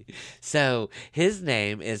see. So his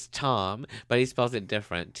name is Tom, but he spells it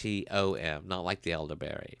different. Tom, not like the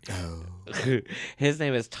elderberry. Oh. His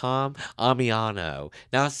name is Tom Amiano.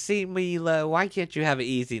 Now, see, Milo, why can't you have an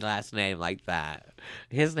easy last name like that?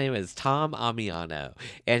 His name is Tom Amiano.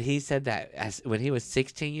 And he said that when he was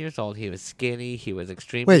 16 years old, he was skinny, he was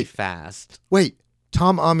extremely Wait. fast. Wait,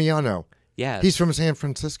 Tom Amiano. Yes. He's from San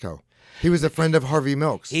Francisco. He was a friend of Harvey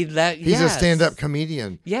Milk's. He's a stand-up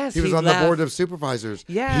comedian. Yes, he was on the board of supervisors.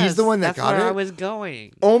 Yes, he's the one that that's got where it. I was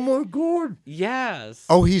going. Oh my god! Yes.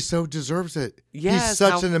 Oh, he so deserves it. Yes, he's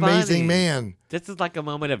such how an amazing funny. man. This is like a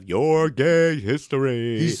moment of your gay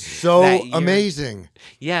history. He's so that year. amazing.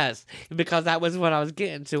 Yes, because that was what I was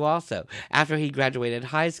getting to also. After he graduated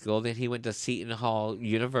high school, then he went to Seton Hall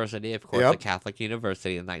University, of course, Yep. a Catholic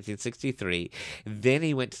university in 1963. Then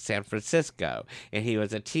he went to San Francisco, and he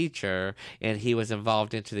was a teacher, and he was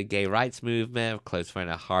involved into the gay rights movement, a close friend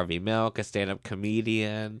of Harvey Milk, a stand-up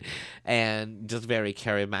comedian, and just very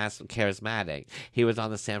charismatic. He was on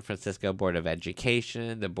the San Francisco Board of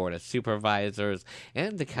Education, the Board of Supervisors,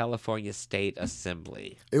 and the California State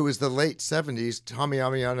Assembly. It was the late 70s. Tommy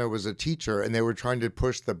Amiano was a teacher, and they were trying to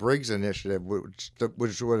push the Briggs Initiative,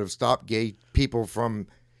 which would have stopped gay people from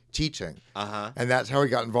teaching. Uh-huh. And that's how he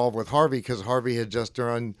got involved with Harvey, because Harvey had just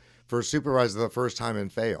run for supervisor the first time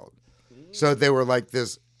and failed. So they were like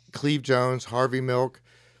this Cleve Jones, Harvey Milk,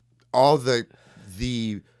 all the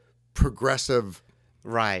progressive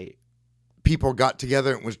Right. people got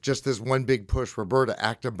together. It was just this one big push. Roberta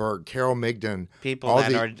Achterberg, Carol Migden. People all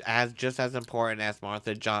that are just as important as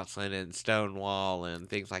Martha Johnson and Stonewall and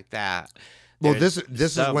things like that. Well, There's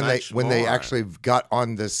this so is when much they more. actually got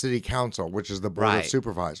on the city council, which is the board Right. of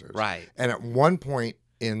supervisors. Right. And at one point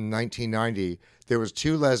in 1990, there was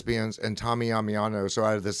 2 lesbians and Tommy Amiano. So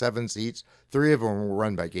out of the 7 seats, 3 of them were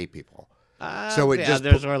run by gay people. So it the just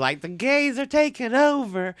others were like, the gays are taking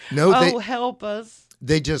over. No, oh, help us.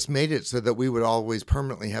 They just made it so that we would always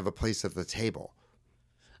permanently have a place at the table,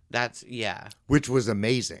 That's, yeah. which was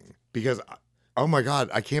amazing because, oh my God,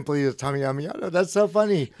 I can't believe it's Tommy Amiano. That's so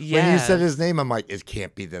funny. When you Yes. said his name, I'm like, it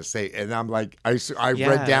can't be the same. And I'm like, I read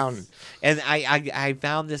Yes. down. And I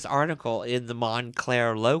found this article in the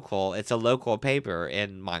Montclair Local. It's a local paper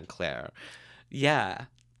in Montclair. Yeah.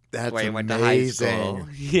 That's Where he went to high school. amazing.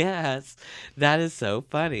 Yes, that is so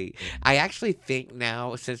funny. I actually think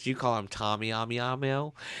now, since you call him Tommy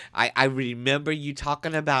Amiamo, I remember you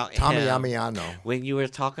talking about Tommy him Amiano. when you were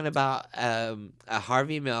talking about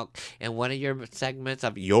Harvey Milk in one of your segments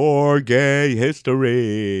of Your Gay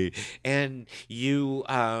History, and you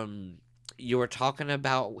were talking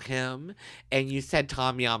about him, and you said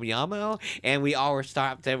Tommy Amiamo, and we all were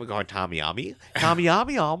stopped there. We're going, Tommy Amiamo.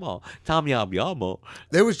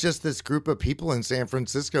 There was just this group of people in San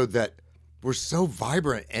Francisco that were so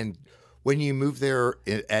vibrant. And when you move there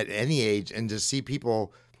at any age and to see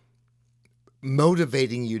people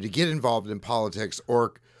motivating you to get involved in politics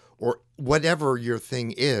or whatever your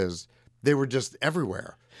thing is, they were just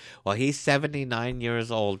everywhere. Well, he's 79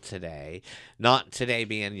 years old today. Not today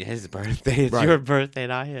being his birthday. It's Right. your birthday,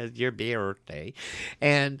 not his. Your birthday.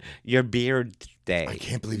 And your beard day. I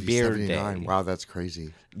can't believe he's Beard 79. day. Wow, that's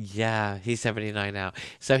crazy. Yeah, he's 79 now.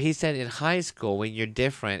 So he said in high school, when you're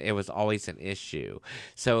different, it was always an issue.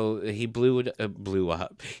 So he blew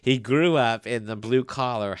up. He grew up in the blue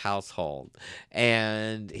collar household,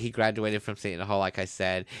 and he graduated from Seton Hall, like I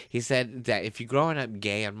said. He said that if you're growing up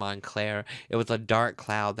gay in Montclair, it was a dark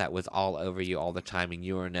cloud that was all over you all the time, and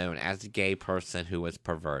you were known as a gay person who was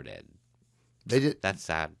perverted. That's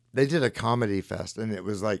sad. They did a comedy fest, and it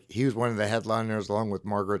was like he was one of the headliners along with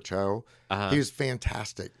Margaret Cho. He was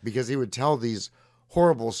fantastic because he would tell these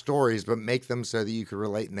horrible stories, but make them so that you could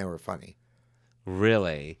relate and they were funny.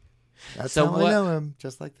 Really? That's So how what- I know him,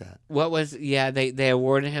 just like that. What was, they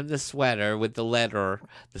awarded him the sweater with the letter.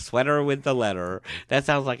 The sweater with the letter. That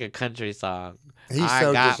sounds like a country song. He I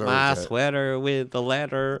so got deserves my it. sweater with the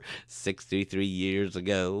letter 63 years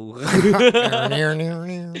ago.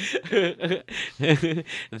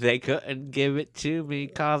 They couldn't give it to me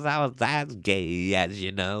because I was that gay, as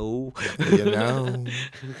you know. You know.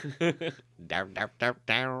 Down, down, down,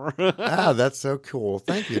 down. Ah, that's so cool.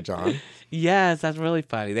 Thank you, John. Yes, that's really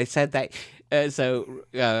funny. They said that. President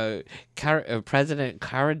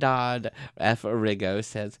Caridad F. Arrigo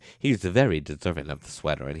says he's very deserving of the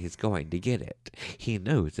sweater and he's going to get it. He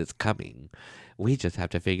knows it's coming. We just have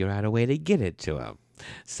to figure out a way to get it to him.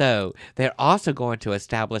 So they're also going to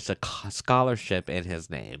establish a scholarship in his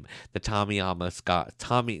name, the Tom Amiamo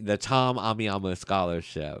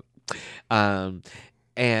Scholarship,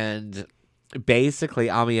 and basically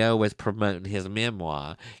Amio was promoting his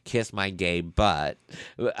memoir, Kiss My Gay Butt,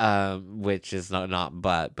 which is not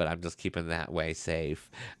butt, but I'm just keeping that way safe.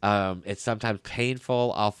 It's sometimes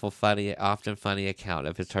painful, often funny account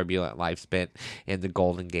of his turbulent life spent in the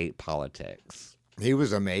Golden Gate politics. He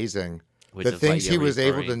was amazing. Which The is what things he you're was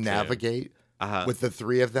able to referring to. navigate Uh-huh. with the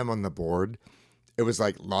three of them on the board, it was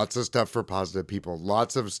like lots of stuff for positive people,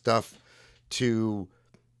 lots of stuff to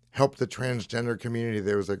help the transgender community.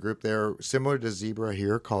 There was a group there similar to Zebra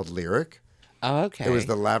here called Lyric. Oh, okay. It was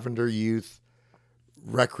the Lavender Youth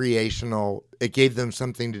recreational. It gave them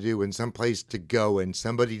something to do and some place to go and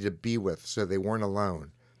somebody to be with so they weren't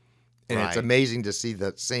alone. And it's Right. amazing to see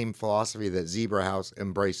that same philosophy that Zebra House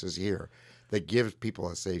embraces here that gives people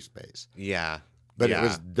a safe space. Yeah. But yeah. it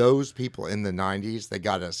was those people in the 90s that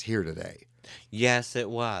got us here today. Yes, it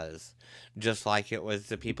was. Just like it was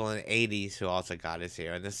the people in the 80s who also got us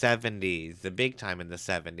here. In the 70s, the big time in the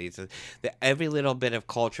 70s. Every little bit of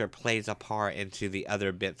culture plays a part into the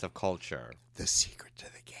other bits of culture. The secret to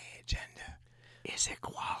the gay agenda is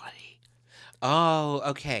equality. Oh,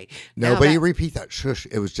 okay. Now Nobody that- repeat that. Shush.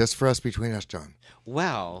 It was just for us between us, John.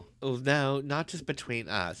 Well, no, not just between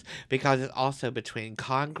us, because it's also between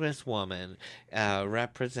Congresswoman,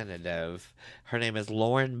 representative. Her name is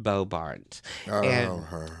Lauren Bobart. Oh, And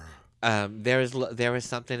her. there is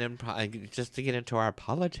something in just to get into our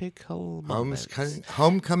political moments.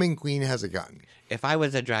 Homecoming queen has a gun. If I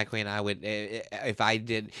was a drag queen, I would. If I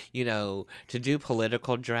did, to do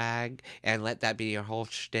political drag and let that be your whole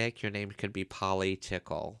shtick, your name could be Polly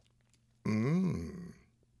Tickle. Mm.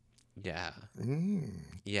 Yeah, Mm.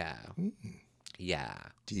 yeah, yeah.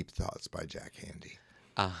 Deep Thoughts by Jack Handy.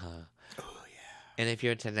 Uh huh. Oh yeah. And if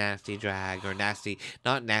you're into nasty drag or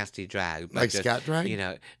not nasty drag, but Like just, scat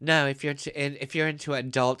drag? no. If you're into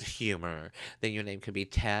adult humor, then your name could be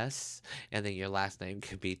Tess, and then your last name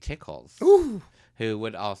could be Tickles. Ooh. Who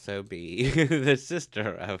would also be the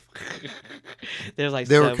sister of. There's like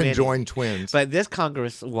They so were many. conjoined twins. But this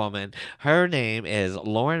congresswoman, her name is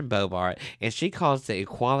Lauren Bobart, and she calls the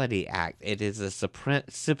Equality Act. It is the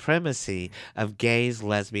supremacy of gays,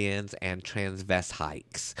 lesbians, and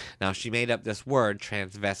transvestites. Now, she made up this word,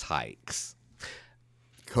 transvestites.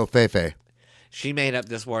 Kofefe. She made up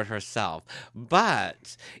this word herself,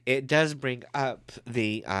 but it does bring up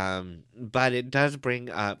the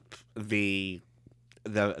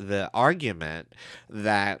the argument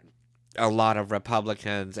that a lot of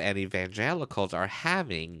Republicans and evangelicals are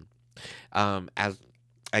having as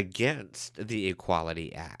against the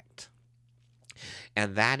Equality Act.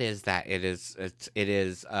 And that is that it is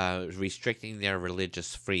restricting their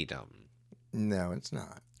religious freedom. No, it's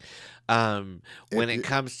not. When it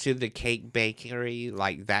comes to the cake bakery,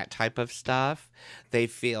 like that type of stuff, they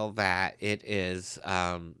feel that it is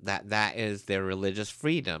that is their religious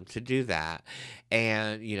freedom to do that,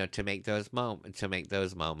 and to make those moments like they're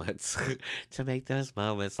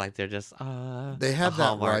just They have a that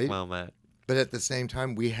Hallmark right. moment. But at the same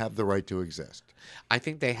time, we have the right to exist. I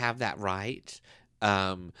think they have that right.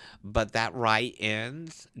 But that right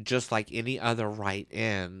ends just like any other right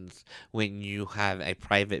ends when you have a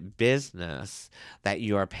private business that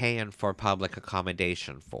you are paying for public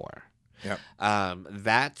accommodation for. Yep.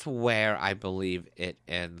 That's where I believe it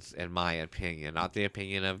ends, in my opinion. Not the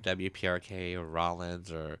opinion of WPRK or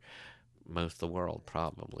Rollins or most of the world,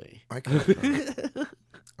 probably. I can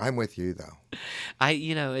I'm with you, though.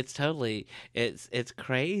 It's totally, it's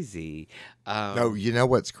crazy. No, you know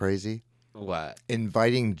what's crazy? What?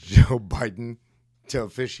 Inviting Joe Biden to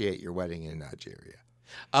officiate your wedding in Nigeria.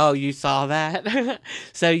 Oh, you saw that?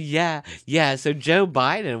 So yeah. So Joe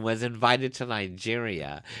Biden was invited to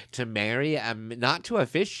Nigeria to marry, not to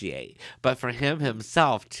officiate, but for him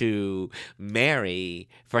himself to marry,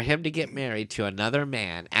 for him to get married to another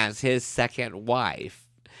man as his second wife.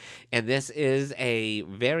 And this is a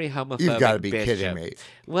very homophobic You've got to be bishop. kidding me.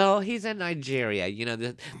 Well, he's in Nigeria.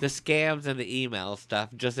 The scams and the email stuff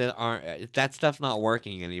just aren't. That stuff's not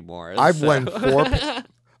working anymore. I've won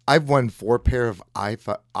 4 pair of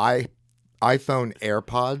iPhone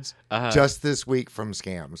AirPods just this week from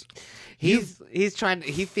scams. He's trying.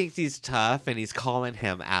 He thinks he's tough, and he's calling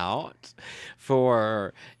him out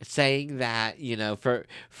for saying that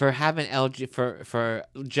for having for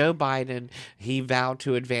Joe Biden. He vowed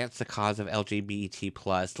to advance the cause of LGBT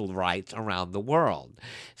plus rights around the world.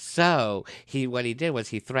 So what he did was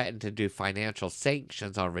he threatened to do financial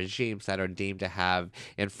sanctions on regimes that are deemed to have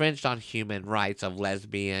infringed on human rights of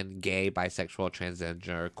lesbian, gay, bisexual,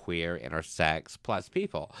 transgender, queer, sex plus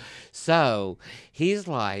people. So he's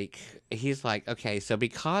like, okay, so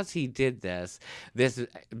because he did this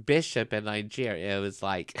bishop in Nigeria, it was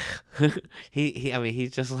like,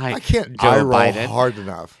 he's just like, I can't Joe eye roll Biden, hard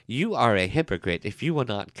enough. you are a hypocrite if you will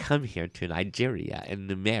not come here to Nigeria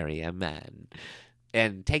and marry a man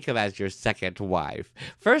and take him as your second wife.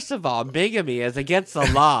 First of all, bigamy is against the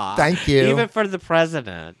law. Thank you. Even for the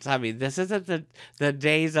president. I mean, this isn't the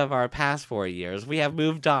days of our past 4 years. We have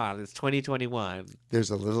moved on. It's 2021. There's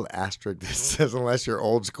a little asterisk that says unless you're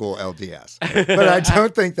old school LDS. But I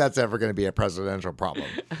don't think that's ever going to be a presidential problem.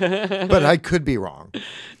 But I could be wrong.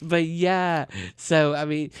 But yeah, so, I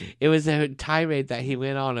mean, it was a tirade that he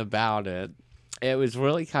went on about it. It was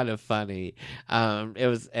really kind of funny.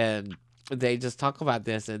 And they just talk about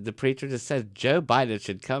this, and the preacher just says Joe Biden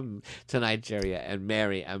should come to Nigeria and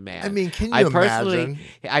marry a man. I mean, can you imagine?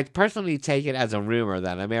 I personally take it as a rumor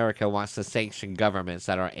that America wants to sanction governments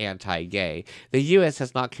that are anti-gay. The U.S.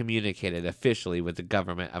 has not communicated officially with the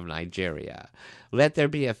government of Nigeria. Let there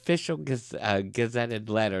be official gazetted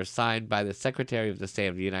letter signed by the Secretary of the State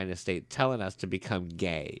of the United States telling us to become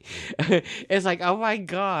gay. It's like, oh my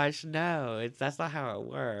gosh, no, that's not how it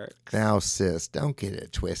works. Now, sis, don't get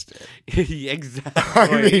it twisted. Exactly.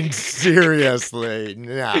 I mean, seriously,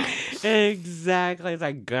 no. Exactly. It's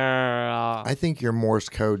like, girl. I think your Morse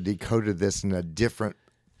code decoded this in a different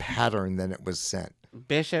pattern than it was sent.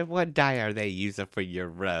 Bishop, what dye are they using for your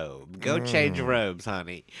robe? Go change robes,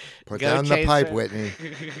 honey. Put Go down the change pipe, the- Whitney.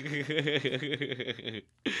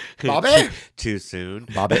 Too, Bobby? too soon.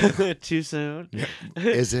 Bobby? Too soon.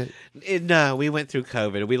 Is it? No, we went through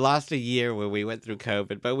COVID. We lost a year when we went through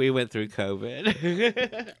COVID, but we went through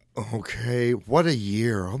COVID. Okay, what a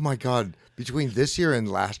year. Oh my God. Between this year and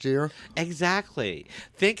last year? Exactly.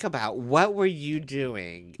 Think about what were you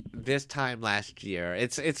doing this time last year?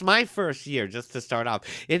 It's my first year, just to start off.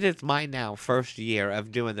 It is my now first year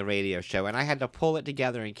of doing the radio show, and I had to pull it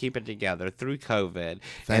together and keep it together through COVID.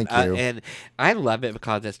 Thank you. And I love it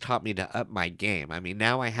because it's taught me to up my game. I mean,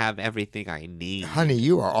 now I have everything I need. Honey,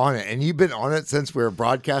 you are on it. And you've been on it since we were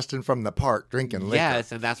broadcasting from the park drinking liquor.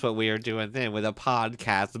 Yes, and that's what we were doing then with a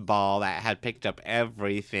podcast ball that had picked up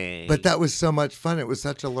everything. But that was so much fun. It was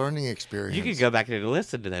such a learning experience. You can go back and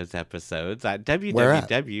listen to those episodes at Where at?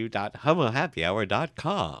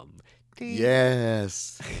 www.homohappyhour.com.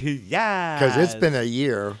 Yes. Yeah. Because it's been a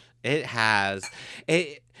year. It has.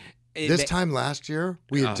 This time last year,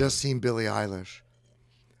 we had just seen Billie Eilish.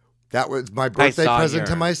 That was my birthday saw present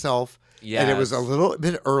to yours. myself. Yes. And it was a little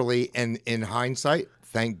bit early. And in hindsight,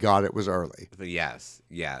 thank God it was early. Yes.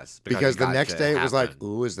 Because it the got next to day it was like, happen.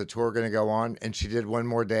 ooh, is the tour going to go on? And she did one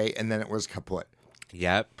more day, and then it was kaput.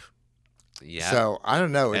 Yep. So I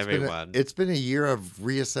don't know. Everyone. It's been a year of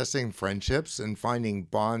reassessing friendships and finding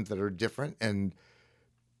bonds that are different. And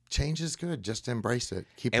change is good. Just embrace it.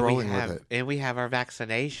 Keep rolling with it. And we have our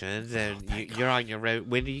vaccinations, and you're on your road.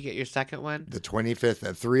 When do you get your second one? The 25th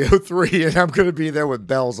at 3:03, and I'm going to be there with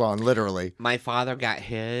bells on, literally. My father got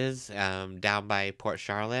his down by Port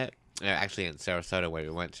Charlotte. Actually in Sarasota where we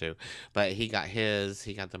went to. But he got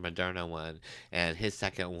the Moderna one, and his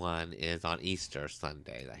second one is on Easter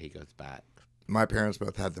Sunday that he goes back. My parents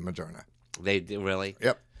both had the Moderna. They did, really?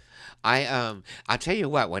 Yep. I'll tell you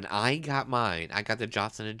what, when I got mine, I got the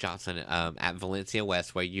Johnson & Johnson at Valencia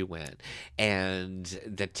West where you went, and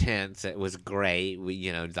the tents, it was great.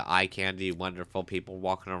 The eye candy, wonderful people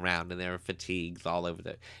walking around, and there were fatigues all over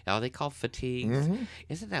they called fatigues? Mm-hmm.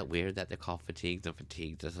 Isn't that weird that they're called fatigues and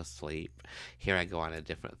fatigues is asleep? Here I go on a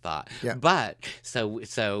different thought. Yeah. But so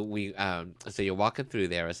you're walking through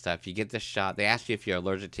there and stuff. You get the shot. They ask you if you're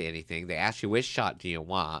allergic to anything. They ask you which shot do you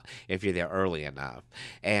want if you're there early enough.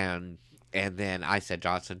 And then I said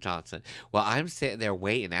Johnson & Johnson. Well, I'm sitting there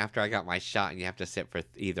waiting after I got my shot, and you have to sit for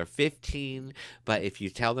either 15, but if you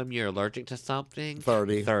tell them you're allergic to something,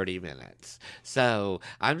 30 minutes. So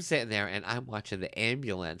I'm sitting there, and I'm watching the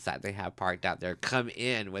ambulance that they have parked out there come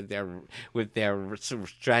in with their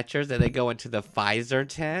stretchers, and they go into the Pfizer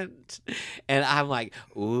tent. And I'm like,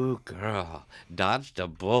 ooh, girl, dodged a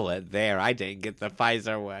bullet there. I didn't get the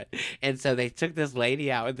Pfizer one. And so they took this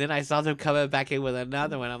lady out, and then I saw them coming back in with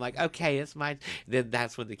another one. I'm like, okay, it's mine. Then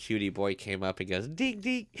that's when the cutie boy came up and goes, ding,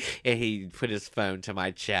 ding. And he put his phone to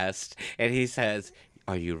my chest, and he says,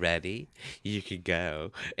 are you ready? You can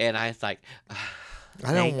go. And I was like,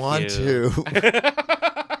 I don't want to.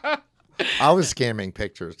 I was scamming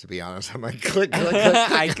pictures, to be honest. I'm like, click, click, click,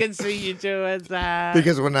 click. I can see you doing that.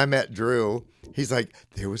 Because when I met Drew, he's like,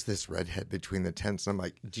 there was this redhead between the tents. I'm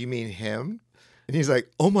like, do you mean him? And he's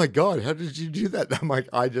like, oh my God, how did you do that? I'm like,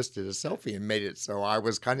 I just did a selfie and made it so I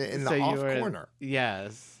was kind of in the off corner.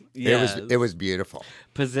 Yes. Yes. It was beautiful.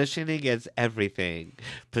 Positioning is everything.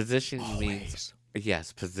 Positioning means. Always.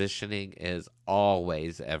 Yes, positioning is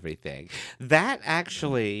always everything. That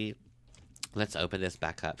actually, let's open this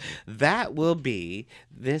back up. That will be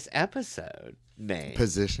this episode name.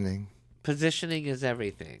 Positioning. Positioning is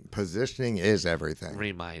everything. Positioning is everything.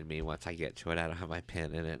 Remind me once I get to it. I don't have my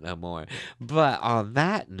pen in it no more. But on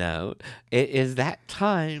that note, it is that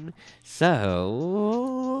time.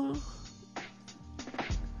 So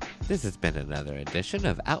this has been another edition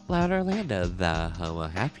of Out Loud Orlando, the Homo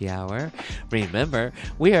Happy Hour. Remember,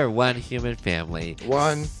 we are one human family.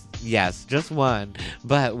 One. Yes, just one.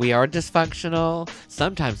 But we are dysfunctional,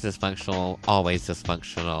 sometimes dysfunctional, always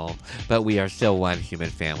dysfunctional. But we are still one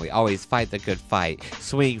human family. Always fight the good fight.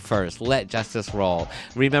 Swing first. Let justice roll.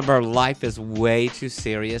 Remember, life is way too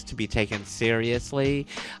serious to be taken seriously.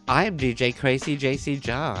 I am DJ Crazy JC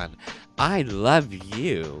John. I love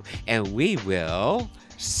you. And we will...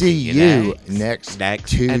 See you next Tuesday.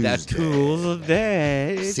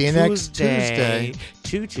 See you next Tuesday.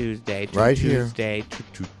 Tuesday. Right here. Tuesday.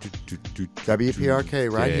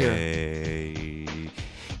 WPRK right here.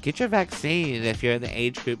 Get your vaccine if you're in the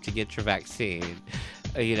age group to get your vaccine.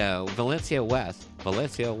 Valencia West.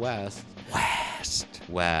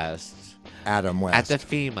 Adam West. At the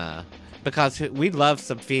FEMA. Because we love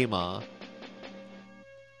some FEMA.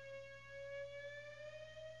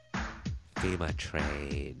 FEMA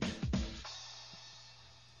trade.